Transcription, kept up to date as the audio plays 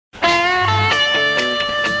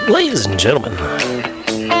Ladies and gentlemen,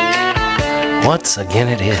 once again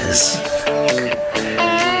it is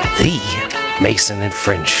the Mason and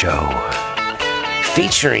Friends Show,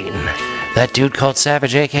 featuring that dude called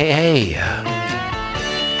Savage, aka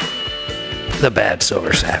the Bad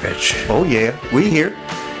Silver Savage. Oh yeah, we here.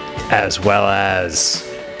 As well as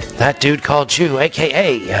that dude called Jew,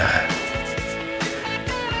 aka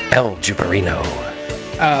El Juperino.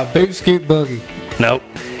 Boot Scoot Boogie. Nope.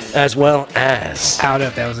 As well as I don't know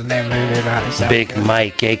if that was the name of it. Big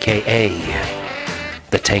Mike, aka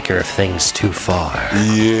the Taker of Things Too Far.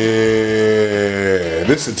 Yeah,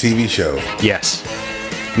 this is a TV show. Yes.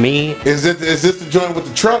 Me. Is this the joint with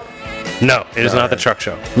the truck? No, it is not the truck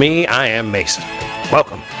show. Me, I am Mason.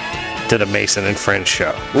 Welcome to the Mason and Friends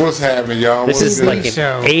Show. What's happening, y'all? This is like an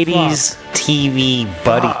show? 80s TV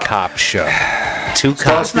buddy cop show. Two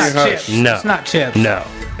cops. It's not Chips. No. It's not Chips. No.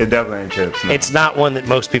 It definitely ain't Chips. No. It's not one that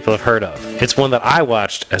most people have heard of. It's one that I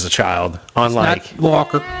watched as a child on Not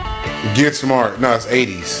Walker. Get Smart. No, it's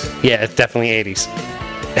 80s. Yeah, it's definitely 80s.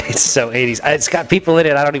 It's so 80s. It's got people in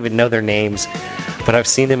it, I don't even know their names, but I've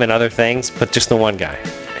seen them in other things, but just the one guy.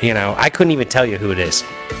 You know, I couldn't even tell you who it is.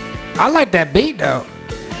 I like that beat though.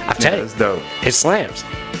 I'll tell you, It's dope. it slams.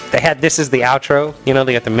 They had this is the outro, you know,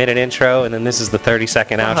 they got the minute intro, and then this is the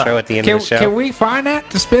 30-second outro at the end of the show. Can we find that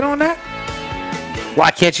to spit on that? Why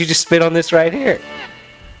can't you just spit on this right here?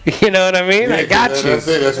 You know what I mean? I got you. That's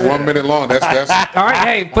it. That's 1 minute long. That's All right,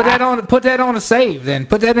 hey, put that on a save then.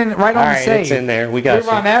 Put that in right on All the right, save. it's in there. We got We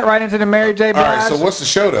run you. that right into the Mary J. all Blige. right. So what's the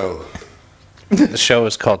show though? The show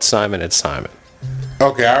is called Simon and Simon.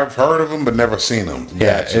 Okay, I've heard of them but never seen them.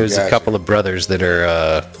 Yeah, Gotcha, it was a gotcha. couple of brothers that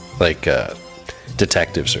are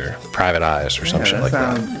detectives or private eyes or some shit like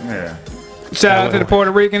that. Yeah. Shout out to the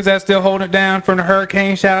Puerto Ricans that's still holding it down from the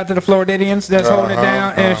hurricane. Shout out to the Floridians that's holding it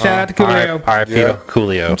down. And shout out to Coolio. R.I.P. Yeah. to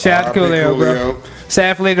Coolio. Shout out to R.I.P. Coolio, bro. Coolio.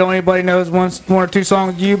 Sadly, don't anybody knows one or two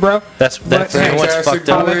songs of you, bro. That's But, you know what's Fantastic fucked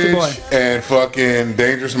up. I'll let you Voyage and fucking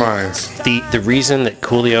Dangerous Minds. The reason that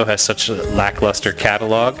Coolio has such a lackluster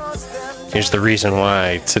catalog is the reason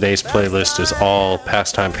why today's playlist is all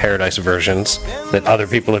Pastime Paradise versions that other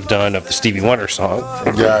people have done of the Stevie Wonder song.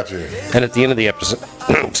 Gotcha. And at the end of the episode,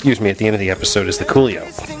 excuse me, at the end of the episode is the Coolio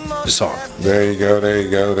song. There you go. There you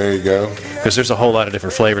go. There you go. Because there's a whole lot of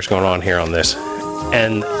different flavors going on here on this.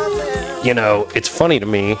 And, you know, it's funny to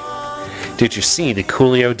me. Did you see that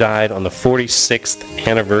Coolio died on the 46th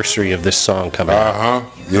anniversary of this song coming out?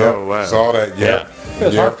 Yep. Oh, wow. Saw that. Yep. It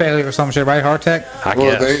was Yep. heart failure or some shit, right? Heart attack? I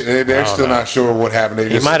Well, guess. they're still not sure what happened. They He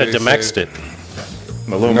just, might have they demexed said- it.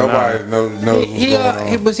 Nobody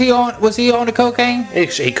knows what's going on. Was he on the cocaine?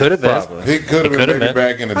 He could have been. He could have been maybe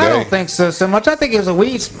back in the day. I don't think so much. I think he was a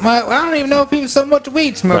weed. I don't even know if he was so much a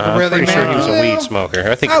weed smoker, I'm really, pretty man. sure he was a weed smoker.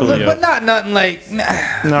 I think But Coolio. not nothing like. No,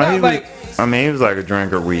 not he was. like. I mean, he was like a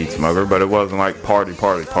drinker, weed smoker, but it wasn't like party.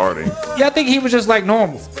 Yeah, I think he was just like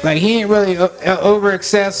normal. Like he ain't really over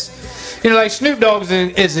excess. You know, like Snoop Dogg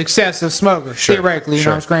is excessive smoker, Sure, theoretically. You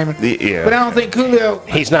sure. know what I'm screaming? Yeah. But I don't think Coolio.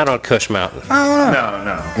 He's not on Kush Mountain. I don't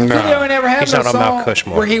know. No. Coolio never had He's no not on Mount song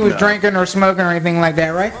Cushmore. where he was drinking or smoking or anything like that,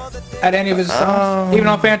 right? At any of his songs, even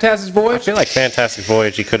on Fantastic I Voyage. feel like Fantastic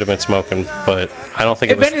Voyage, he could have been smoking, but I don't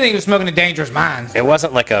think it If was. anything, he was smoking a Dangerous Minds. It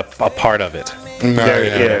wasn't like a part of it. No, Yeah,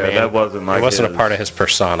 Man, that wasn't like It wasn't a his- part of his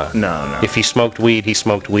persona. No. If he smoked weed, he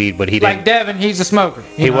smoked weed, but he Like didn't. Devin, he's a smoker.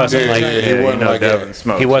 He wasn't Yeah, like. yeah, Yeah, He you wasn't know, like Devin that.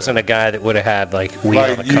 smoked. He wasn't a guy that would have had like weed on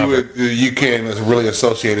the Like cover. you can't really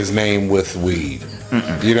associate his name with weed.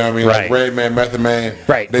 You know what I mean? Right. Like Redman, Method Man.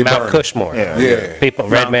 Right, They Mount burn. Cushmore. Yeah. People,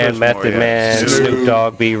 Mount Redman, Cushmore, Method yeah. Man, Snoop. Snoop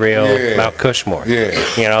Dogg, Be Real, Yeah. Mount Cushmore. Yeah.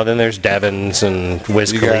 You know, then there's Devins and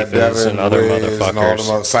Wiz You got Khalifa's Devin, and other Wiz, and all motherfuckers.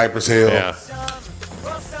 them other Cypress Hill. Yeah.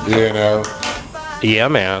 You know, Yeah,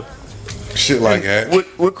 man. shit like that. With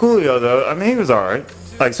Coolio though, I mean, he was alright.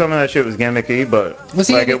 Like some of that shit was gimmicky, but Was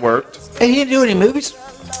he like in- it worked. Hey, he didn't do any movies?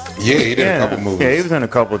 Yeah, he did a couple movies. Yeah, he was in a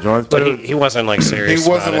couple joints, but But he wasn't like serious. He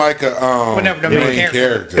wasn't about like a Whenever the main main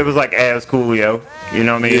character. it was like as Coolio. You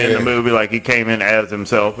know what I mean? In Yeah. the movie, like he came in as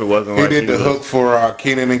himself. It wasn't He like did the was- hook for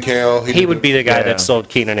Kenan and Kel. He would be the guy Yeah. that sold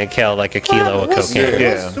Keenan and Kel like a kilo of cocaine.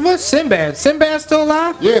 Yeah. What's Sinbad? Sinbad still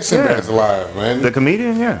alive? Yeah, Sinbad's alive, man. The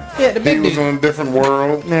comedian, yeah. Yeah, the He big was dude. on a different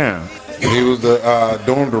world. Yeah. He was the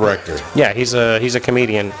dorm director. Yeah, he's a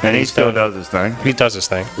comedian, And he still done- does his thing. He does his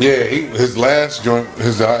thing. Yeah, his last joint,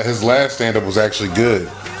 his last stand up was actually good.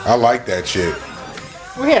 I like that shit.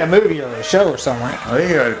 We had a movie or a show or something, right? Oh,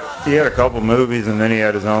 he got He had a couple movies, and then he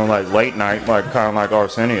had his own like late night, like kind of like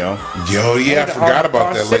Arsenio. Yo, yeah, I forgot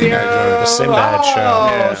about that late night joint. The Sinbad show.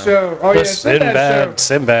 Yeah. Show. Oh, The yeah, Sinbad show.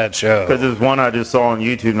 Sinbad show. Because there's one I just saw on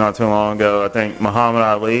YouTube not too long ago. I think Muhammad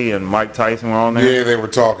Ali and Mike Tyson were on there. Yeah, they were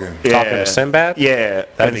talking. Yeah. Talking to Sinbad? Yeah,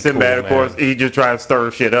 That'd and be Sinbad, cool, of course, man. he just tried to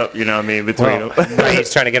stir shit up. You know what I mean? Between Well, them. right,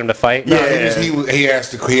 he's trying to get him to fight. No, Yeah. he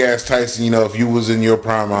asked Tyson, you know, if you was in your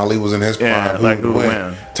prime, Ali was in his prime, Yeah, who like, would who would win?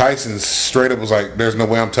 win? Tyson straight up was like, "There's no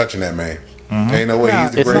way I'm touching that man. Ain't no way. Yeah,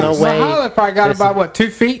 He's the it's no greatest." way. Muhammad probably got about, what, 2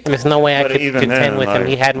 feet? There's no way I But could even contend then, with him. like-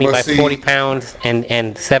 He had me But by see- 40 pounds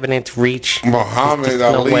and 7-inch reach. Muhammad There's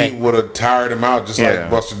no Ali way. would have tired him out just Yeah.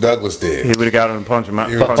 like Buster Douglas did. He would have got him and punched him out.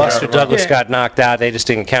 But But punched Buster out. Douglas Yeah. got knocked out. They just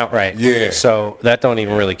didn't count right. Yeah. So that don't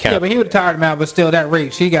even really Yeah, count. but he would have tired him out, but still, that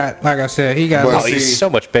reach, he got, like I said, he got. But Oh, see, he's so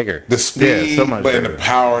much bigger. The speed, Yeah, so much but and the better.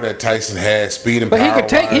 power that Tyson had, speed and But power.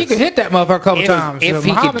 he could hit that motherfucker a couple times. If So he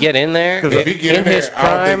could Muhammad- get in there, Because if he get in his there, I don't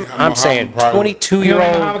prime, think I'm Muhammad saying probably- You know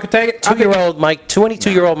Muhammad could take it? I think-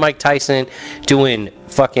 22-year-old Mike Tyson doing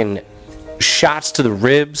fucking shots to the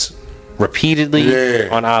ribs repeatedly Yeah.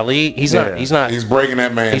 on Ali. He's Yeah. not. He's breaking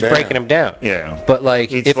that man He's down. breaking him down. Yeah. But like,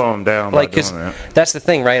 He'd if, slow him down by like, 'cause doing that. that's the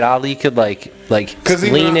thing, right? Ali could like 'Cause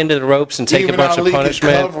even lean Al- into the ropes and take a Even bunch Ali of could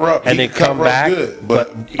punishment cover up. and He then could come cover up back. good,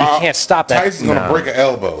 But you can't stop that. Tyson's gonna No. break an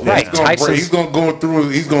elbow. Right, He's gonna break. Tyson's- He's gonna go through.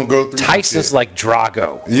 He's gonna go through. some Tyson's shit. like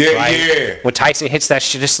Drago. Yeah, right? yeah. When Tyson hits that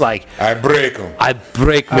shit, it's like I break him. I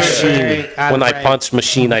break machine. I When I break punch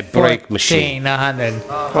machine, I break machine. 1,400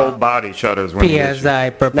 Whole body shudders when he hits you.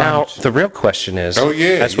 PSI per Now, punch. the real question is, Oh,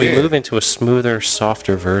 yeah, as we yeah. move into a smoother,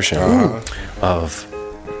 softer version of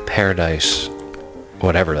Paradise,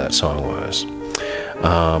 whatever that song was,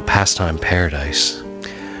 Pastime Paradise,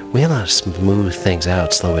 we gotta smooth things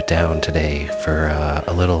out, slow it down today for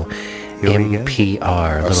a little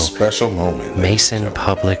NPR, a A little special moment. Mason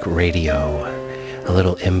Public Radio, a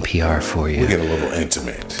little NPR for you. We get a little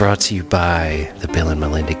intimate. Brought to you by the Bill and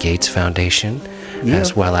Melinda Gates Foundation,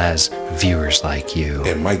 as well as viewers like you.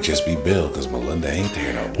 It might just be Bill because Melinda ain't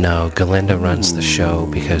there no more. No, Galinda runs the show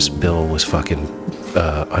because Bill was fucking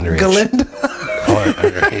underage. Galinda? Or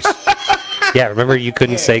underage. Yeah, remember you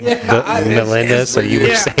couldn't say Melinda, so you were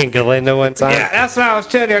Yeah. saying Galinda one time? Yeah, that's what I was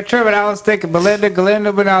telling you, Trevor. I was thinking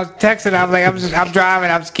Galinda, when I was texting, I was like, I'm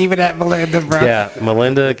driving, I'm just keeping that Melinda, bro. Yeah,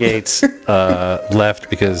 Melinda Gates left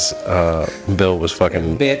because Bill was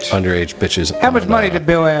fucking Bitch. underage bitches. How much on, money did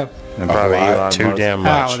Bill have? And probably lot. Elon Too Musk. damn Oh,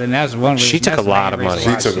 much. then that's one reason. She took That's a lot the of main money.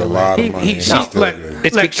 reason She why took a she lot left. of money. She, No. look,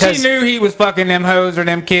 It's look, because- she knew he was fucking them hoes or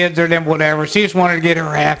them kids or them whatever. She just wanted to get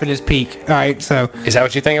her half at his peak. All right, so Is that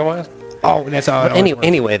what you think it was? oh, that's all. it Anyway, was.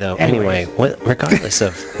 anyway, though, Anyways. regardless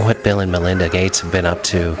of what Bill and Melinda Gates have been up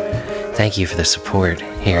to, thank you for the support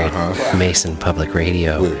here at Mason Public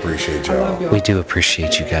Radio. We appreciate y'all. We do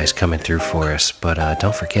appreciate you guys coming through for us, but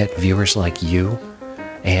don't forget, viewers like you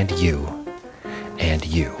and you and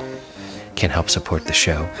you can help support the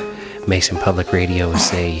show. Mason Public Radio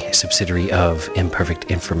is a subsidiary of Imperfect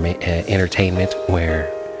Entertainment, where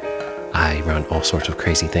I run all sorts of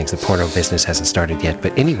crazy things. The porno business hasn't started yet,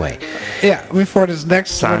 but anyway, Yeah, before this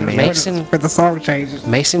next Sign me Mason- for the song changes.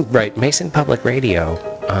 Mason Public Radio.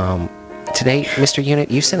 Today, Mr. Unit,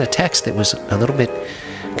 you sent a text that was a little bit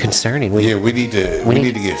concerning. Yeah, we need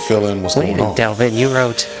to get Phil in what's We going need to on. delve in. You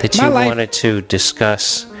wrote that My you life- wanted to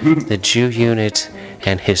discuss the Jew Unit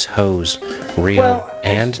and his hose, real Well,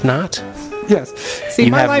 and not. Yes. See,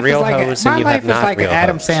 You my have life real is like hoes a, and my you life have is not like an real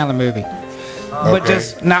Adam hoes. Sandler movie, but Okay.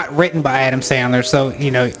 just not written by Adam Sandler. So you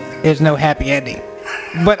know, there's no happy ending.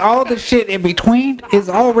 But all the shit in between is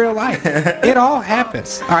all real life. It all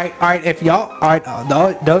happens. All right. If y'all, all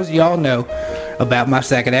right, those of y'all know about my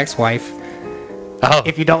second ex-wife. Oh,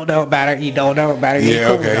 If you don't know about her, you don't know about her. Yeah, You're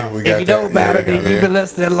cool okay, enough. we If got you know that. about Yeah, her, then yeah. you've been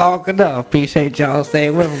listening long enough. Appreciate y'all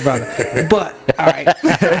staying with me, brother. But all right,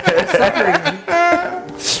 for some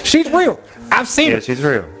reason, she's real. I've seen Yeah, her. she's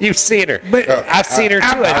real. you've seen her. But I've seen her too.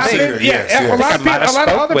 I've seen her, yes, yeah, yes. a lot I of might people, have a lot of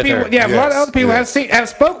spoke other with people, her. yeah, a lot of Yes, other people yes. have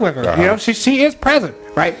spoke with her. You know, she is present,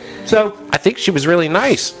 right? So I think she was really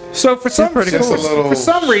nice. for some pretty cool. for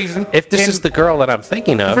some reason, If this in- is the girl that I'm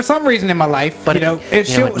thinking for of, some reason in my life, But you know, it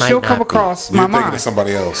might she'll not come be. across You're my thinking mind. of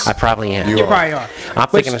somebody else. I probably am. You You are. probably are. I'm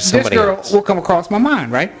But thinking of somebody This girl else. will come across my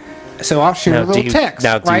mind, right? So I'll shoot Now, a do little you- text,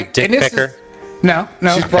 now, do you right? dick And this pick her? is- No.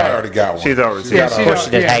 She's probably already got one. She's already Yeah, got she Of one. course she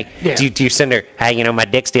did. Yeah, Hey, yeah. do you send her, hey, you know, my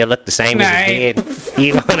dick still look the same Nah, as I it ain't- did?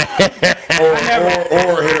 You wanna...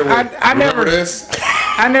 Or hit her with, I never- remember this?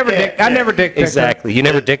 I never dick picked her. Exactly. You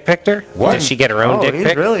never dick picked her? What? Did she get her own Oh, dick he's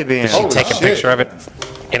pic? really being. Did she Holy take a shit. picture of it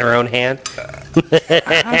in her own hand?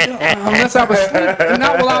 Unless I was asleep,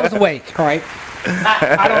 not while I was awake. All right.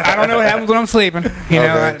 I don't know what happens when I'm sleeping. You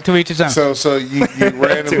know, Okay. to each his own. So you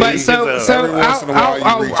randomly. But so every once in a while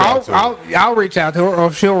you reach out to her. I'll reach out to her,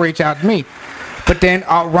 or she'll reach out to me. But then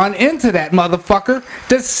I'll run into that motherfucker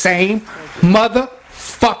the same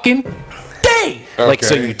motherfucking day. Like,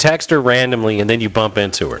 so Okay. you text her randomly and then you bump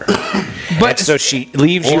into her. But And so she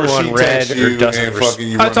leaves you Or she on red texts or you doesn't and respond. fucking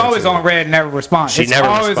you it's run always into on red, never respond. She It's never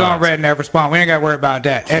always on responds. red, never respond. We ain't got to worry about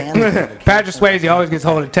that. And Patrick Swayze always gets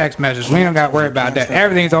hold of text messages. We don't got to worry about that.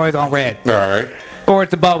 Everything's always on red. her. All right. Or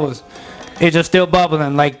it's the bubbles. It's just still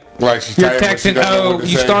bubbling. Like Like you're typing, but she texting doesn't know O. what to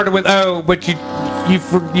You say. started with O, but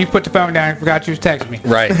you put the phone down and forgot you was texting me.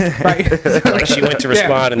 Right. Right. Like she went to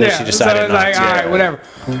respond and then she decided so it's not like, to. all right, whatever.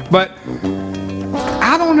 But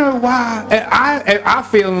I don't know why. I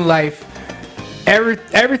feel in life,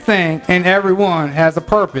 everything and everyone has a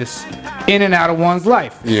purpose in and out of one's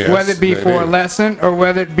life. Yes, whether it be they for a do. lesson, or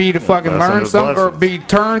whether it be to fucking Lesson learn or something, or blessings. be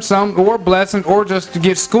turned some, or blessing, or just to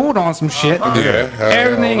get schooled on some shit. Yeah.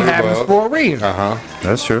 Everything all the happens above. for a reason. Uh-huh.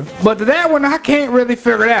 That's true. But that one, I can't really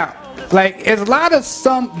figure it out. Like, it's a lot of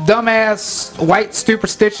some dumbass white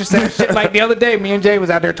superstitious and shit. Like the other day, me and Jay was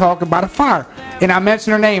out there talking about a fire, and I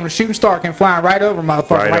mentioned her name, a shooting star came flying right over motherfucker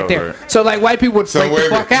Right right, over there. it. So like, white people would freak the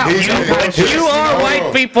fuck out. You are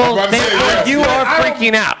white people. I'm about to say, yes. You are I don't-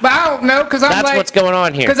 freaking out. But I don't know, because I'm That's like, what's going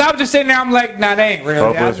on here. because I was just sitting there, I'm like, nah, that ain't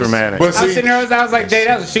real. Hope it's romantic. But I was see, sitting there, I was like, Jay,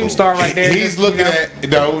 that was a shooting star right there. he's Just, looking you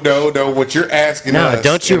know. at no. What you're asking No, us,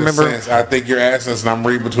 don't you in a remember- sense, I think you're asking us, and I'm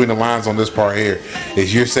reading between the lines on this part here.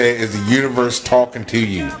 Is you're saying is the universe talking to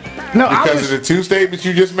you? No, I Because was, of the two statements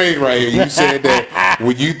you just made right here. You said that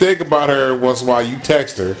when you think about her once in a while, you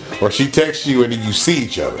text her, or she texts you, and then you see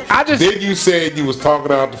each other. Then you said you was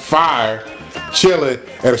talking out the fire, chilling,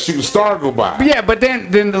 and a shooting star go by. yeah, but then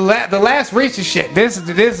the last recent shit. This is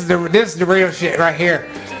the real shit right here.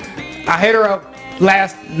 I hit her up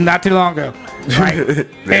not too long ago, right?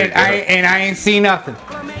 and I ain't seen nothing.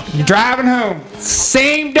 Driving home,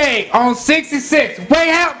 same day on 66, way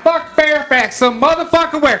out fuck Fairfax, some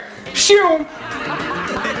motherfucker where shoot.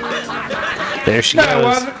 There she No, it goes.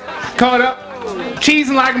 wasn't. Caught up,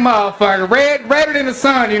 cheesing like a motherfucker, redder than the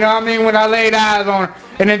sun. You know what I mean? When I laid eyes on her,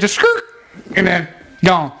 and then just skirt, and then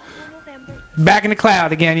gone. Back in the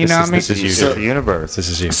cloud again. You know what I mean? This is you. It's the universe. This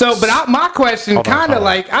is you. So, but my question, Hold on, kind of hold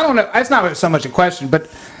on. like, I don't know. It's not so much a question, but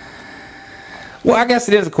well, I guess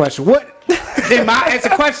it is a question. It's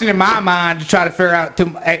a question in my mind to try to figure out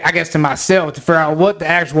I guess to myself to figure out what the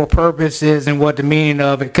actual purpose is and what the meaning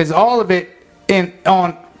of it, because all of it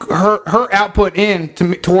on her output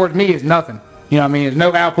towards me is nothing. You know what I mean? There's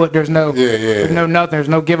no output. There's no There's no nothing. There's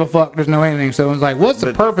no give a fuck. There's no anything. So it's like, what's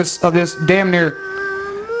the purpose of this damn near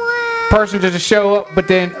person to just show up, but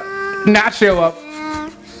then not show up?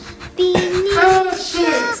 Oh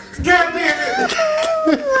shit! God damn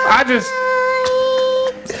it! I just.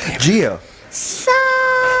 Gio.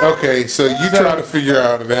 Okay, so you try to figure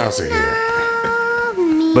out an answer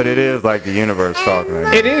here. But it is like the universe talking to you.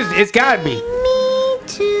 It is. It's gotta be.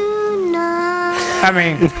 I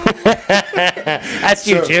mean, That's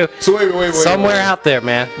you, too. So wait. Somewhere out there,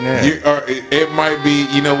 man. It might be,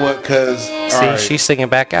 you know what, because See, she's singing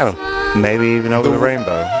back at him. Maybe even over the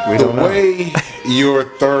rainbow. We the don't know. way your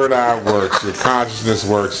third eye works, your consciousness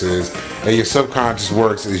works and your subconscious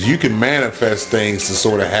works is you can manifest things to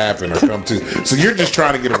sort of happen or come to. So you're just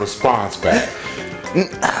trying to get a response back.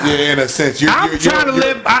 Yeah, in a sense. I'm trying to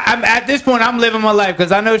live. I'm at this point. I'm living my life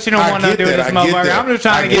because I know she don't I want nothing to get do with this that, I get motherfucker. that. I'm just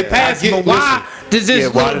trying I to get get- past I it. get- But why does this Yeah,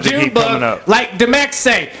 why little does it June keep coming bug, up? like Demex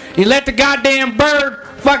say, you let the goddamn bird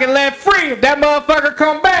fucking let free. If that motherfucker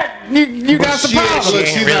come back, you got some problems. look,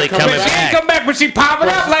 She she's ain't really not coming coming She back. ain't come back, but she popping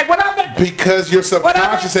up like what I'm. Because your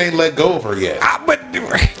subconscious ain't let go of her yet.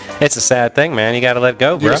 It's a sad thing, man. You gotta let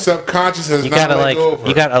go, bro. Your subconscious has You not gotta let go of her.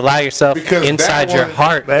 you gotta allow yourself Because inside that your one-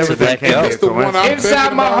 heart to Everything let can't go. be It's the one I'm Inside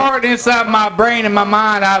thinking my about. heart, inside my brain, and my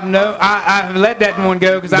mind, I've let that one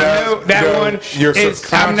go because I No, know that no, one your is.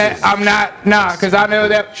 subconscious. I'm not because I know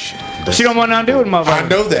that she don't want nothing to do with motherfucker. I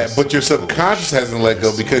know that, but your subconscious hasn't let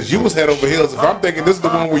go because you was head over heels. If I'm thinking this is the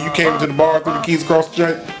one where you came into the bar, threw the keys across the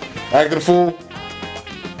joint, acting a fool.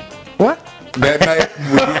 What? That night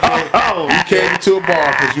when you came into a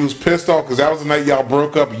bar because you was pissed off because that was the night y'all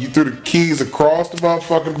broke up and you threw the keys across the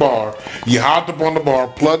motherfucking bar. You hopped up on the bar,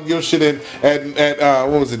 plugged your shit in at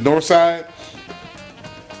what was it, Northside?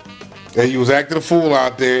 And you was acting a fool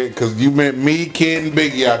out there because you meant me, Kid, and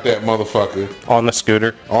Biggie out that motherfucker. On the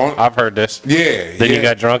scooter. I've heard this. Yeah. Then you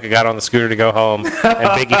got drunk and got on the scooter to go home, and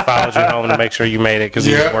Biggie followed you home to make sure you made it because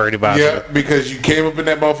he was worried about you. Yeah, because you came up in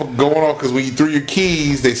that motherfucker going off because when you threw your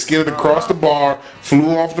keys, they skidded across the bar,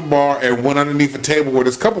 flew off the bar, and went underneath a table where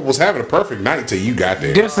this couple was having a perfect night until you got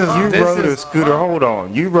there. You rode a scooter. Hold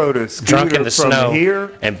on. You rode a scooter Drunk in the from snow,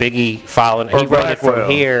 here, and Biggie followed. He rode it from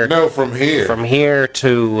here. No, from here. From here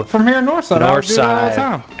to From here north side. north I do it all the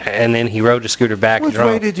side, time. and then he rode the scooter back which way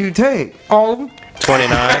drunk. did you take? All of them.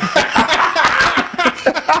 29.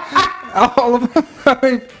 All of them. I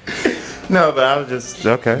mean, No, but I was just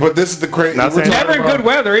okay. But this is the crazy. Not saying- never in good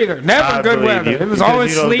weather either. Never in good believe weather. you, It was because always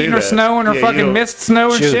you don't sleeting do or that. snowing or Yeah, you fucking don't- mist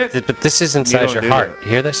snow and Shoot, shit. but this is inside don't your do heart. that.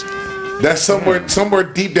 You hear this? That's somewhere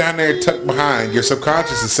deep down there, tucked behind. Your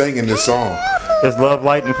subconscious is singing this song. It's love,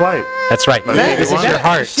 light, and flight. That's right. This is your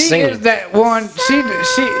heart She singing. is that one.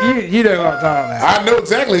 You know what I'm talking about. I know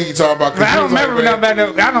exactly who you're talking about. 'Cause But I you don't was like, remember nothing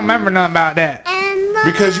about that. I don't remember nothing about that.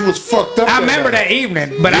 because you was fucked up. I remember night. that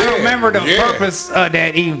evening, but I Yeah, don't remember the yeah. purpose of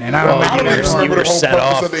that evening. I don't Well, I remember don't you that. were- even remember the whole set purpose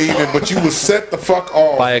off. of the evening, but you was set the fuck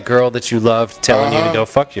off. By a girl that you loved telling you to go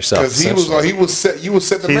fuck yourself. Because essentially. he was set. You was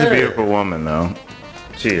set to She's a marry her. beautiful woman, though.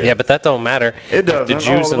 She is. Yeah, but that don't matter. It doesn't, The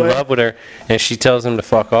Jew's all the in way. love with her, and she tells him to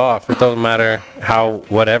fuck off. It doesn't matter how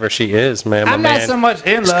whatever she is, man. My I'm not man so much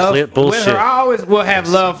in is love clear with bullshit. her. I always will have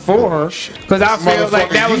love for her because I feel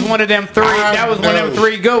like that was one of them three. That was one of them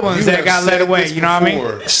three good ones that got let away. You know what I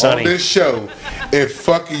mean? Sonny. On this show, if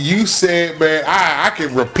fucking you said, man, I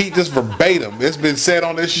can repeat this verbatim. It's been said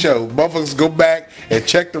on this show. Motherfuckers go back and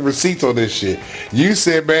check the receipts on this shit. You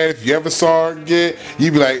said, man, if you ever saw her again,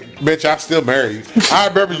 you'd be like, bitch, I still marry you. I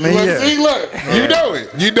remember you. Yeah. See, look, you know it.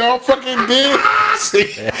 You know I'm fucking dead. See,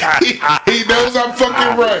 he knows I'm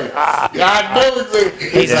fucking right. I know exactly.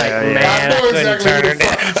 He's like, Yeah, yeah. man, I I, know couldn't exactly turn who her the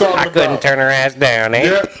fuck down. you talking I couldn't about. turn her ass down, eh?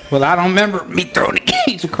 Yeah. Well, I don't remember me throwing the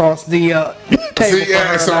keys across the table. See,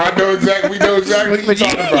 yeah, so I know exactly. We know exactly who But you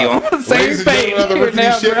you- talking about. you on the same Ladies and page gentlemen of the here Ricky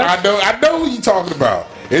now, shit, bro. I know who you talking about.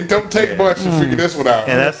 It don't take much to figure this one out.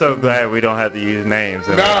 And that's so glad we don't have to use names.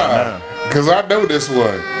 Nah, because I know this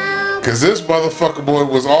one. Because this motherfucker boy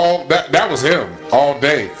was all, that was him all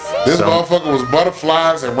day. This motherfucker was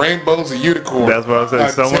butterflies and rainbows and unicorns. That's what I said,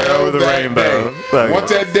 Until somewhere over the that rainbow. day. Like- Once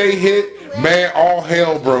that day hit, man, all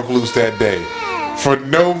hell broke loose that day. For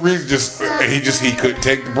no reason, he couldn't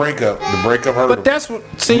take the breakup. The breakup hurt him. But that's what.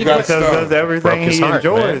 See, You got but- Because Stuff. does everything Broke his he heart,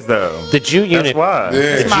 enjoys, though. The Jew unit. That's why. Yeah.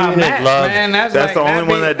 it's my unit match, love- man. That's like, the only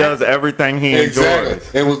one that does everything he Exactly.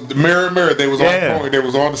 enjoys. It was the mirror. They was Yeah. on point. They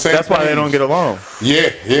was on the same. That's why they page. don't get along. Yeah,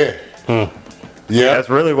 yeah, yeah. That's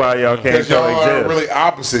really why y'all can't Because y'all are coexist. really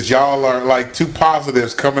opposites. Y'all are like two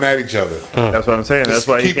positives coming at each other. That's what I'm saying. That's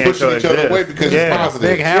why you keep can't pushing each other away coexist. because it's positive.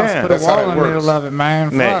 Big house, Yeah, put a that's how wall that in the works. middle of it,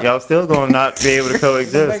 man. Man, Fuck. y'all still gonna not be able to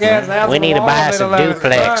coexist. Big ass Man. house We with a need to wall buy in the some middle of it.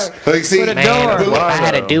 duplex. Fuck. Like, see, Put a Man, door. if I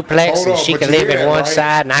had a duplex Hold and on, she but could you live hear in that, one right?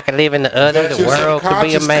 side and I could live in the other, That's the your world could be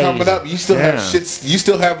subconscious coming amazing. up. You still have Yeah. shits. You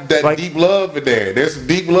still have that Like- deep love in there. There's some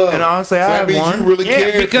deep love. And honestly, I so that have means one. you really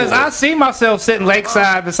Yeah, care because for I it. see myself sitting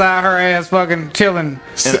lakeside beside her ass, fucking chilling,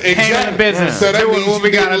 So, handling business, So that doing means what you we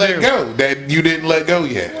didn't gotta let do. go. That you didn't let go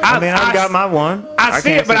yet. I mean, I got my one. I see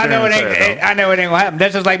can't it, but sit I know there it and say ain't. I know it ain't gonna happen.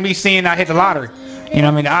 That's just like me seeing I hit the lottery. You know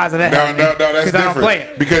what I mean? The odds of that. No, happening, that's 'cause different. I don't play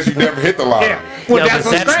it. Because you never hit the lottery. Yeah. Well, No, that's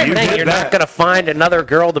but what's that's great. the thing. You're not going to find another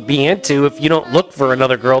girl to be into if you don't look for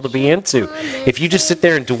another girl to be into. If you just sit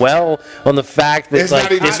there and dwell on the fact that It's not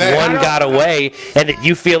like even this that. one got away, and that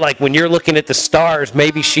you feel like when you're looking at the stars,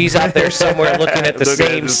 maybe she's out there somewhere looking at the Looking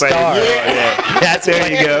at same the same star. star, yeah. That's There what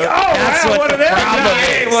you go. That's I'm what one the of them. problem No, I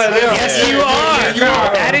ain't is. one of them. Yes, you Yeah, are. you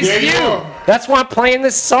are. That is Yeah, you you. are. That's why I'm playing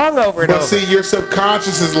this song over and But over. see, your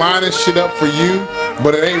subconscious is lining shit up for you,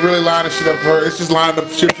 but it ain't really lining shit up for her. It's just lining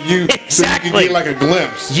up shit for you so you can Exactly. get like a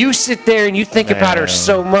glimpse. You sit there and you think about her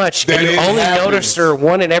so much, That and you it only happens. notice her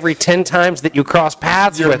one in every 10 times that you cross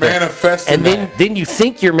paths You're with her. manifesting And then, that. then you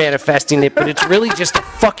think you're manifesting it, but it's really just a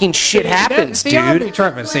fucking shit happens, See, y'all be dude.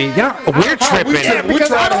 tripping. See, y'all, We're tripping. Yeah, we because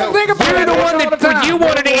try I to don't help. think about You're it the one all the that time. you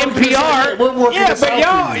wanted an NPR. We're working Yeah, this but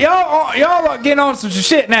out for you. y'all are getting on some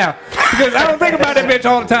shit now because I don't think about that bitch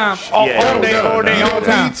all the time, all day, all day, all the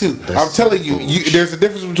time. Me too. I'm telling you, there's a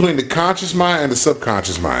difference between the conscious mind and the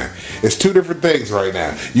subconscious mind. It's two different things right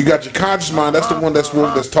now. You got your conscious mind, that's the one that's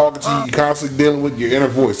talking to you, you're constantly dealing with your inner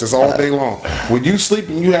voice. That's all day long. When you sleep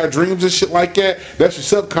and you have dreams and shit like that, that's your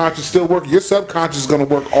subconscious still working. Your subconscious is gonna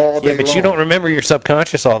work all day Yeah, but long. you don't remember your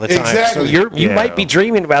subconscious all the time. Exactly. So you might be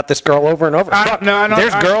dreaming about this girl over and over. Fuck,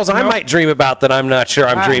 there's girls I might dream about that I'm not sure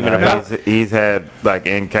I'm dreaming about. He's had like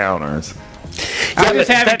encounters. I just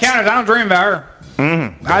have encounters. I don't dream about her.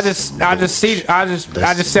 I just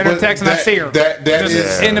send her a text and I see her. That Just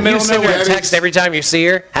is in the middle You of send her nowhere. a text every time you see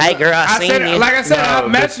her. Hey, girl, I I seen said, you. like I said, I No,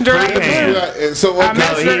 messaged her out the beforehand. blue. So I okay.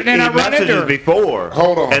 messaged her and then I run into her. before.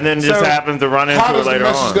 Hold on. And then just So, happens to run into How her does the later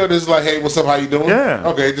message on. go? Just like, hey, what's up? How you doing? Yeah.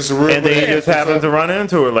 Okay, just a real. And then you just happen to run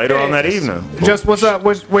into her later on that Yes. evening. Just what's up?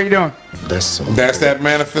 What are you doing? That's that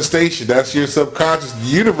manifestation. That's your subconscious. The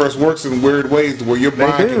universe works in weird ways to where your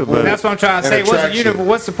mind do, can but- pull That's what I'm trying to and say. What's the attract universe? you.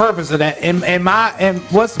 What's the purpose of that? And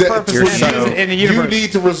what's the That- purpose you're of using it in the universe? You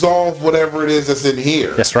need to resolve whatever it is that's in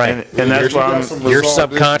here. That's right. And that's why You're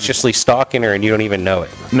subconsciously stalking her and you don't even know it.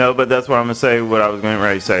 No, but that's what I'm gonna say. What I was getting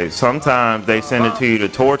ready to say. Sometimes they send it to you to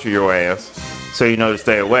torture your ass, so you know to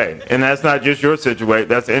stay away. And that's not just your situation.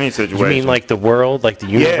 That's any situation. You mean like the world, like the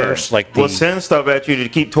universe, like the... Well, send stuff at you to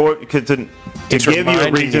keep to It's give you a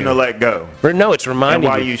reminding reason you. to let go. Or no, it's reminding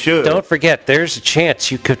And why you should. Don't forget, there's a chance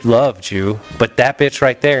you could loved you, but that bitch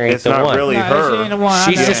right there ain't It's the not one. really No, her. she ain't the one. I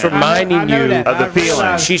She's know just that. reminding I know you that. of the I feeling.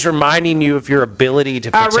 realize- She's reminding you of your ability to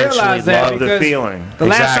I potentially realize that love. Of the because feeling. the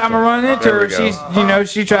last Exactly. time I run into There her, we go.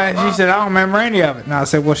 she said, I don't remember any of it. And I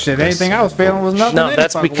said, well, shit, anything I was feeling was nothing. No, any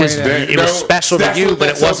that's fucking because way there. it was special to you, but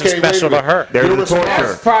it wasn't special to her. There's Your the torture. response-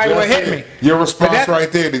 That's probably what hit That's me. it. Your response But that-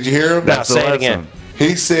 right there. Did you hear him? Now That's the say it lesson. again.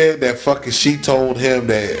 He said that fucking she told him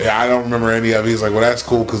that I don't remember any of it. He's like, well, that's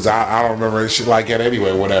cool because I don't remember shit like that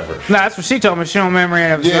anyway. Whatever. No, that's what she told me. She don't remember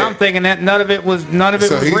any of it. So Yeah. I'm thinking that none of it was So real he's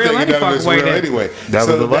any thinking none of fucking it's way real there. anyway. That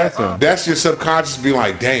so was the lesson. That's your subconscious being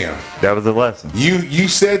like, damn. That was the lesson. You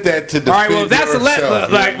said that to defend All right, well, that's the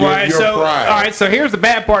yourself, like, your, right, your so, pride. all right, so here's the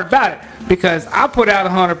bad part about it because I put out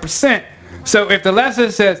 100%. So if the lesson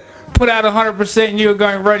says put out 100% and you're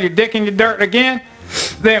going to run your dick in your dirt again,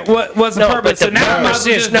 then what was the No, purpose? but So the now I might as purpose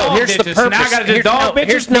well is- just no, dog here's the bitches. So now I purpose. got to just Here's- dog no, bitches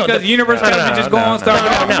here's- no, because the universe no, tells me no, just go no, on and start no,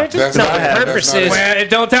 dogging no. bitches. That's No, not the how- purpose that's not is- how- Well, it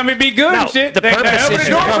don't tell me be good No, and shit. the They purpose open is the you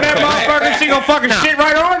door come for that correct. motherfucker and she gonna fucking No. shit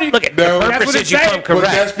right on you. Look at No. the That's purpose what is it you say. come But But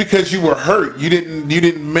correct. that's because you were hurt. You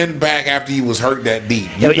didn't mend back after you was hurt that deep.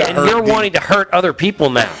 You got And hurt you're deep. wanting to hurt other people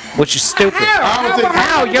now, which is stupid. How? I don't think-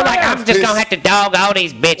 How? You're like, I'm just gonna have to dog all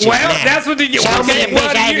these bitches Well, now. that's what the Show me a okay, well,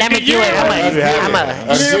 bitch, hey, you- let me the do it.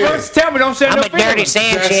 That's The it. universe tell me don't shed I'm no a dirty feelings.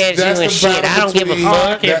 Sanchez, That's you and the shit. I don't give a battle Oh,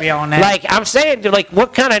 I fuck. can't be on that. Like, I'm saying, dude, like,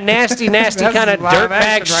 what kind of nasty That's kind of live dirtbag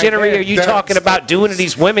action right shittery there. are you That's- talking about doing to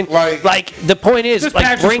these women? Like- the point is, Just like,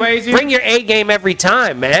 Patrick Swayze. bring your A game every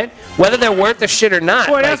time, man. Whether they're worth the shit or not.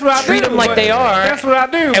 Well, that's Like, what I treat do, them like but- they are. That's what I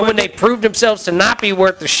do, And but- when they prove themselves to not be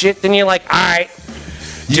worth the shit, then you're like, all right.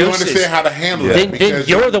 You deuces. understand how to handle Then, that. then because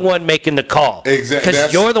you're the one making the call. Exactly.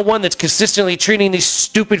 Because you're the one that's consistently treating these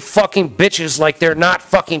stupid fucking bitches like they're not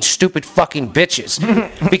fucking stupid fucking bitches.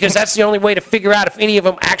 Because that's the only way to figure out if any of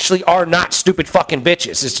them actually are not stupid fucking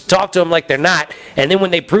bitches, is to talk to them like they're not. And then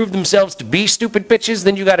when they prove themselves to be stupid bitches,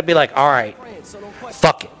 then you got to be like, all right,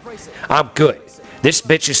 fuck it. I'm good. This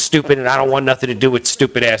bitch is stupid and I don't want nothing to do with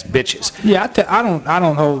stupid ass bitches. Yeah, I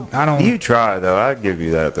don't You try though. I give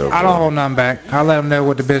you that though. I don't hold nothing back. I let them know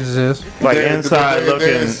what the business is. Like There- inside there- looking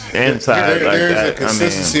there's- inside like there's that. a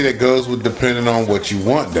consistency that goes with depending on what you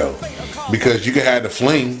want though, because you can have the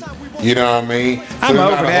fling. You know what I mean? I'm there's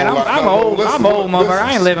over not a that. whole lot- I'm no, old. listen, I'm old, motherfucker.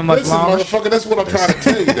 I ain't living much listen, longer. motherfucker. That's what I'm trying to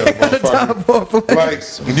tell you, though, motherfucker.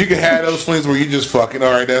 Like you can have those flings where you just fucking.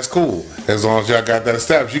 All right, that's cool. As long as y'all got that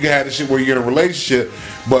established, you can have the shit where you're in a relationship,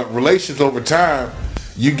 but relations over time,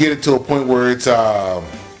 you get it to a point where it's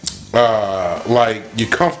like you're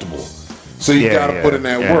comfortable. So you Yeah, gotta yeah, put in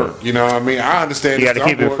that yeah. work. You know what I mean? I understand. You this. gotta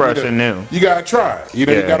keep I'm it bored, fresh you know, and new. You gotta try it. You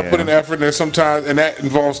know, you Yeah, gotta put yeah. in effort there sometimes, and that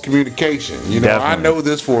involves communication. You know, I Definitely. know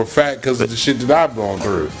this for a fact because of the shit that I've gone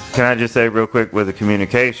through. Can I just say real quick with the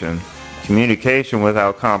communication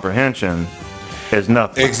without comprehension is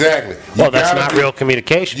nothing. Exactly. You Well, that's gotta not be- real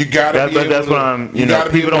communication. You gotta That- be but able that's to, what I'm- you you know, gotta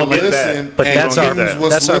be people able to don't get that. listen. But and that's our use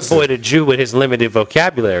what's that's our listened. point of Jew with his limited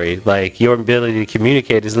vocabulary. Like your ability to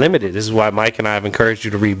communicate is limited. This is why Mike and I have encouraged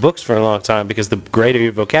you to read books for a long time, because the greater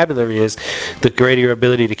your vocabulary is, the greater your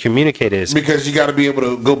ability to communicate is. Because you got to be able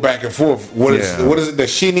to go back and forth. What is Yeah. what is it that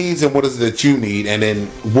she needs and what is it that you need, and then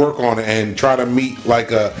work on it and try to meet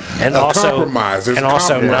like a compromise. There's and a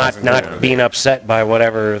also compromise in not there. being upset by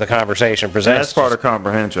whatever the conversation And presents. that's part of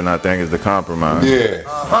comprehension, I think, is the compromise.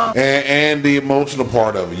 Yeah, and the emotional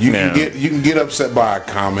part of it. You Yeah. can get upset by a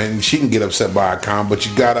comment, and she can get upset by a comment, but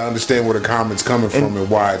you got to understand where the comment's coming from and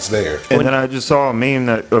why it's there. And then I just saw a meme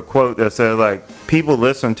a quote that said like, people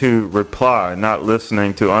listen to reply, not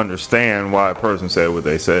listening to understand why a person said what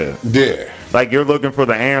they said. Yeah, Like you're looking for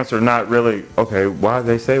the answer, not really. Okay, why did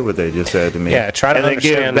they say what they just said to me? Yeah, try to And then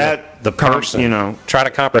give understand the person. You know, try to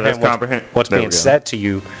comprehend what's There we being go. said to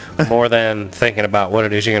you more than thinking about what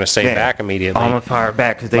it is you're going to say Yeah. back immediately. I'm gonna fire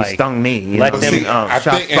back because they Like, stung me. You let know? them- See, I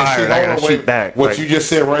shots think, and see, fired. I hold gotta on, shoot wait. back. What Like, you just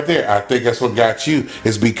said right there, I think that's what got you,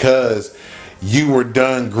 is because you were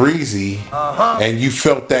done greasy and you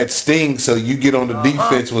felt that sting, so you get on the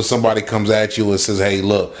defense when somebody comes at you and says, "Hey,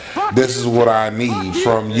 look, this is what I need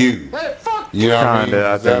from you." You know what I mean? Kinda,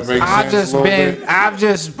 I Does that think make so. sense? a little bit?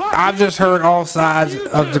 I've just heard all sides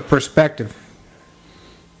of the perspective.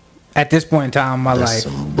 At this point in time in my life,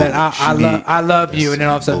 that I love you, and then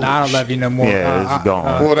all of a sudden I don't love you no more. Yeah, it's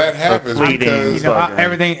gone. Well, that happens fleeting, because You know,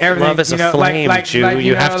 everything. Love is you a know, flame, Jew.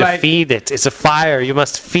 You have to like, feed it. It's a fire. You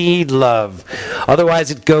must feed love.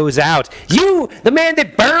 Otherwise, it goes out. You, the man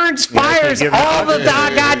that burns fires give it all the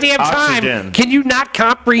oxygen. goddamn time. Oxygen. Can you not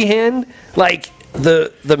comprehend, like,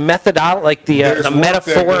 the methodology, like the There's work that goes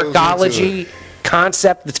metaphoricology into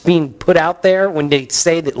concept that's being put out there when they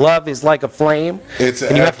say that love is like a flame? It's an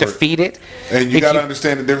and you have to effort. feed it. and you If got to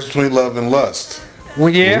understand the difference between love and lust. well,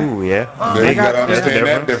 yeah. Ooh, yeah. You got got- to understand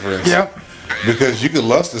that difference. Yep. Because you can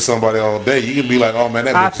lust at somebody all day. You can be like, "Oh man,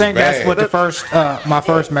 that bitch I is think bad." that's what the first my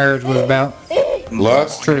first marriage was about.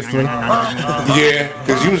 lust. Truthfully, Yeah,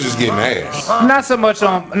 because you was just getting ass. not so much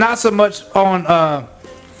on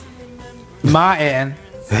my end.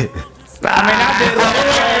 I mean, I did.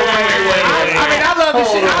 I mean, I love the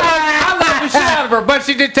shit. I love the shit out of her, but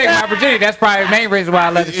she did take my virginity. That's probably the main reason why I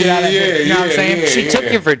love the shit out of her. You know what I'm saying? She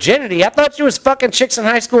took your virginity. I thought you was fucking chicks in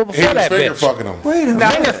high school He before was that finger bitch. fucking him. No,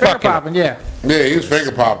 finger popping, yeah. Yeah, he was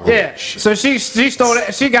finger popping. Yeah. So she stole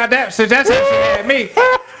that. She got that. So that's how she had me.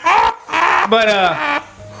 But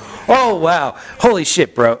Oh wow! Holy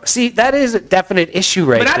shit, bro. See, that is a definite issue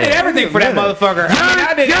right but I there. did everything for that motherfucker. I mean,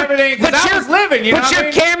 I did everything because I was living. You know But what I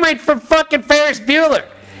you're mean? Cameron from fucking Ferris Bueller.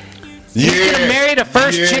 Yeah. He's gonna marry the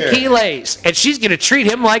first chick he lays, and she's gonna treat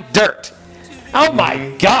him like dirt. Oh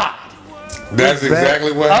my god! That's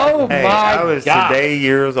exactly what Oh happened. Hey, my I was god! today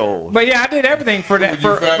years old. But yeah, I did everything for that. You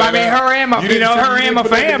For found I mean, out? her and my, You you know, didn't- her you and my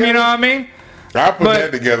didn't put that fam. You know what I mean? I put But-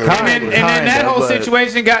 that together. And then that whole but-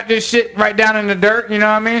 situation got this shit right down in the dirt. You know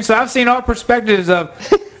what I mean? So I've seen all perspectives of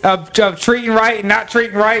treating right and not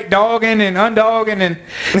treating right, dogging and undogging and.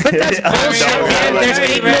 But that's bullshit, man. There's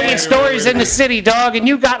 8 million stories in the city, dog, and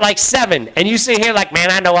you got like 7, and you sit here like,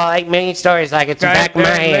 man, I know all 8 million stories like it's the back of my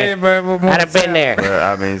hand. I'd have been there.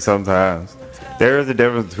 I mean, sometimes there is a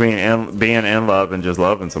difference between being in love and just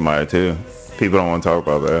loving somebody too. People don't want to talk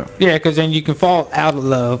about that. Yeah, because then you can fall out of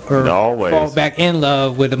love or Always. fall back in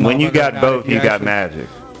love with a When you motherfucker got now both, if you got actually- magic.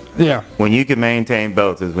 Yeah. When you can maintain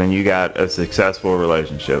both is when you got a successful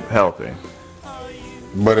relationship, healthy.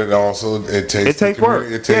 But it also it takes It takes the work.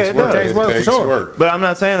 community- It Yeah, takes it work. does. It takes work for sure. work. But I'm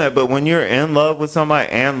not saying that. But when you're in love with somebody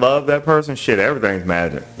and love that person, shit, everything's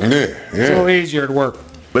magic. Yeah, It's a little yeah. easier to work.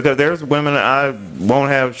 Because there's women that I won't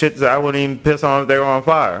have shit that I wouldn't even piss on if they were on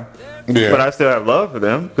fire. Yeah. But I still have love for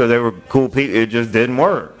them because they were cool people. It just didn't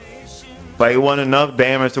work. Like it wasn't enough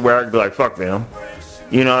damage to where I could be like, fuck them.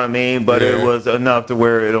 You know what I mean? But it Yeah. was enough to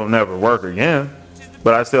where it'll never work again.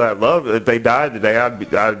 But I still have love. If they died today, I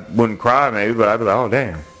wouldn't cry maybe, but I'd be like, oh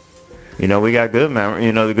damn. You know, we got good memory.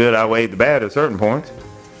 You know, the good outweighed the bad at certain points.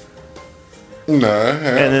 No.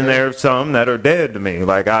 And then there's some that are dead to me.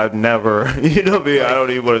 Like I've never, you know, I don't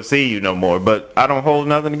even want to see you no more. But I don't hold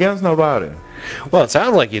nothing against nobody. Well, it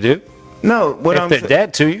sounds like you do. No, what If I'm they're sa-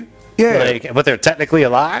 dead to you. Yeah. Like, but they're technically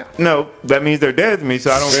alive. No, that means they're dead to me, so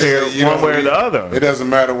I don't care You one know, way or the other. It doesn't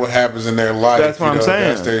matter what happens in their life. That's what you I'm know, saying.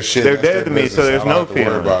 That's their shit. They're that's dead their to me, business. so there's I don't no have to worry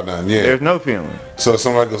feeling. about nothing. Yeah. There's no feeling. So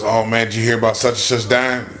somebody goes, "Oh man, did you hear about such and such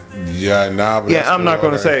dying?" Yeah, nah. But that's Yeah, I'm cool, not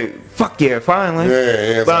going to okay. say, fuck yeah, finally. Yeah, yeah,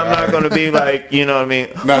 it's But I'm like, not all going to right. be like, you know what I mean?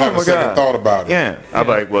 Not oh have a my second God. thought about it. Yeah. I'm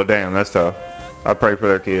like, well, damn, that's tough. I pray for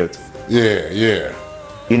their kids. Yeah, yeah.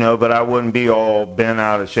 You know, but I wouldn't be all bent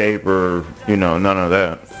out of shape or, you know, none of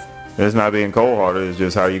that. It's not being cold-hearted. It's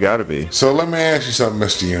just how you got to be. So let me ask you something,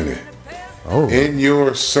 Mr. Unit. Oh. In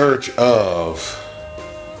your search of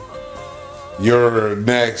your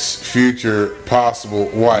next future possible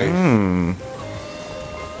wife,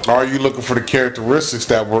 are you looking for the characteristics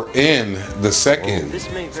that were in the second This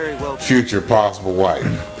may very well be. future possible wife?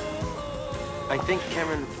 I think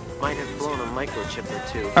Cameron might have blown a microchip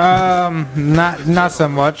or two. Not so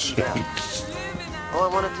much. All I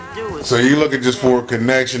wanted to do was So you're looking just for a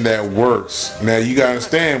connection that works. Now you gotta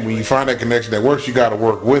understand, when you find that connection that works, you gotta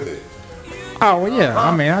work with it. Oh well, yeah.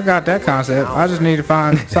 I mean, I got that concept. I just need to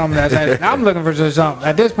find something that's. I'm looking for just something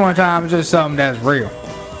at this point in time. Just something that's real.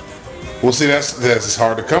 Well, see, that's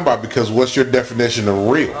hard to come by because what's your definition of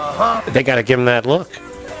real? They got to give them that look.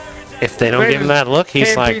 if they don't give him that look, he's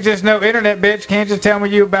can't like, be just no internet bitch. Can't just tell me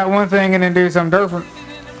you about one thing and then do something different.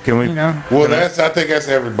 Can we? You know. Well, I think that's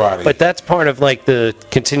everybody. but that's part of like the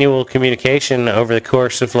continual communication over the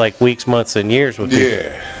course of like weeks, months, and years with people.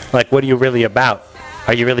 yeah. Like, what are you really about?